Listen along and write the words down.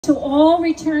to all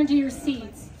return to your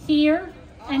seats, here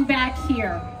and back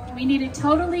here. We need it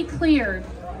totally cleared.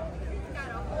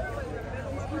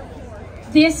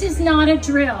 This is not a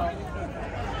drill.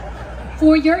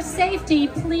 For your safety,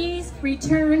 please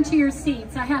return to your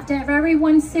seats. I have to have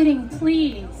everyone sitting,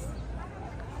 please.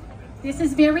 This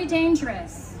is very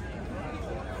dangerous.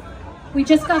 We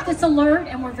just got this alert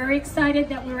and we're very excited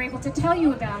that we were able to tell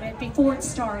you about it before it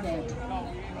started.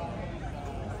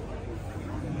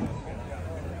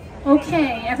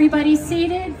 Okay, everybody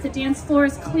seated, the dance floor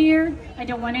is cleared. I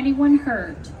don't want anyone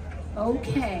hurt.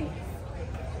 Okay.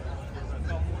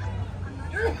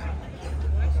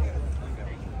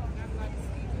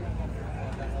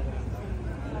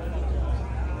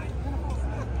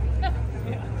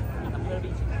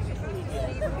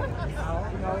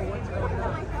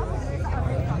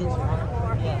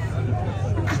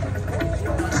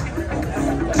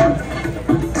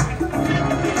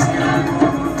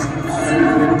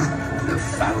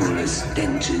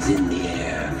 Stenches in the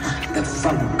air, the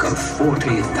funk of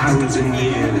 40,000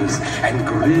 years, and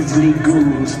grisly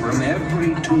ghouls from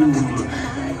every tomb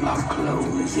are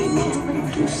closing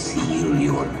in to seal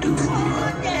your doom.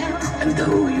 And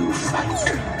though you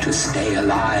fight to stay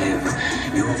alive,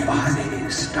 your body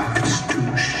starts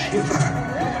to shiver,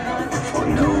 for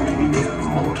no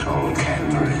mortal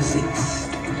can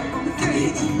resist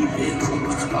the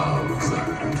evil of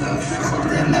the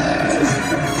thriller.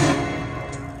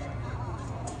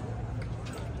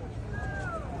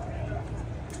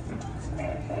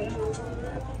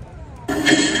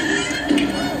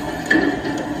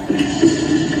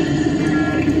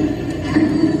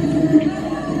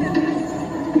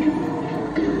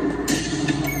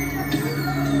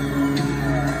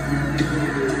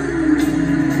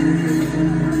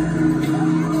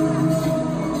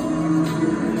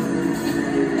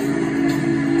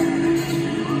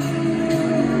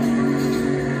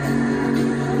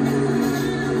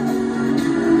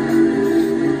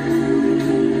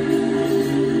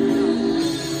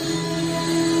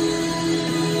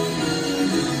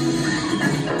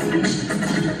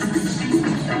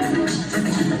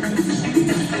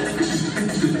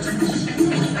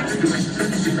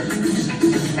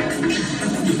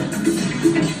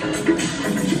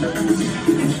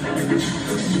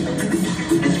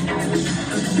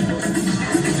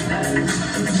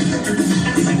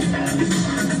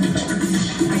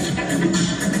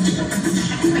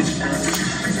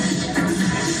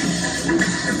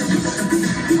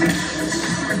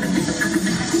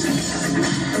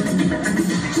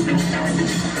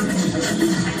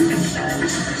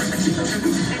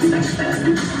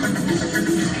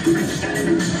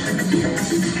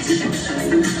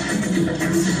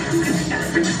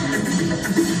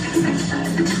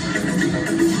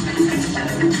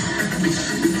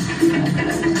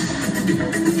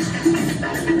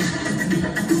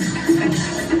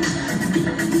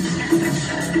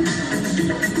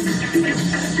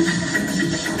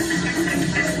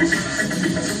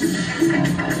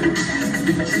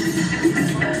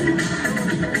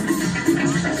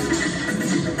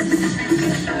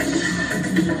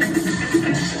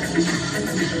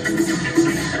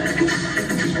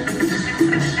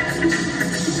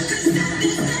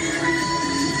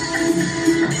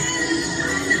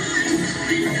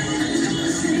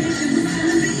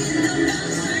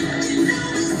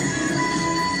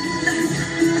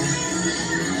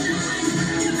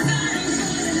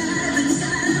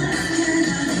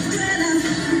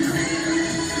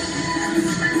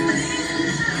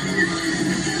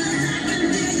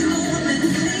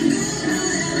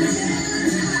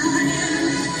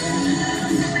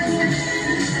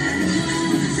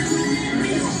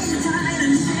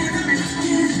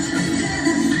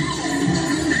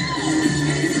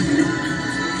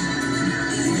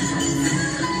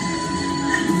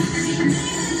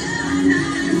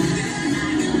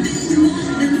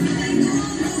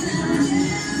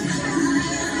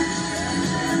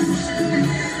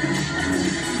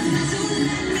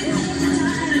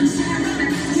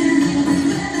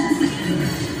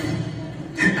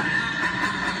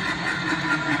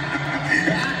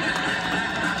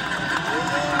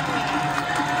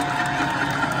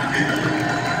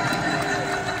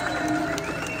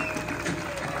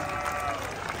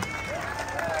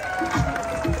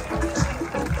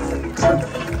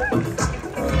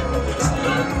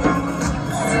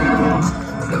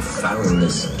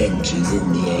 stenches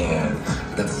in the air,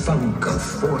 the funk of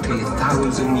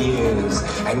 40,000 years,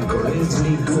 and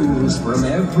grisly ghouls from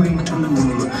every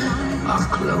tomb are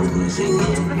closing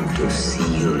in to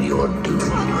seal your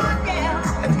doom.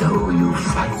 And though you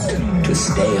fight to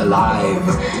stay alive,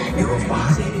 your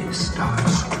body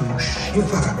starts to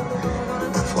shiver,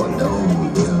 for no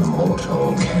will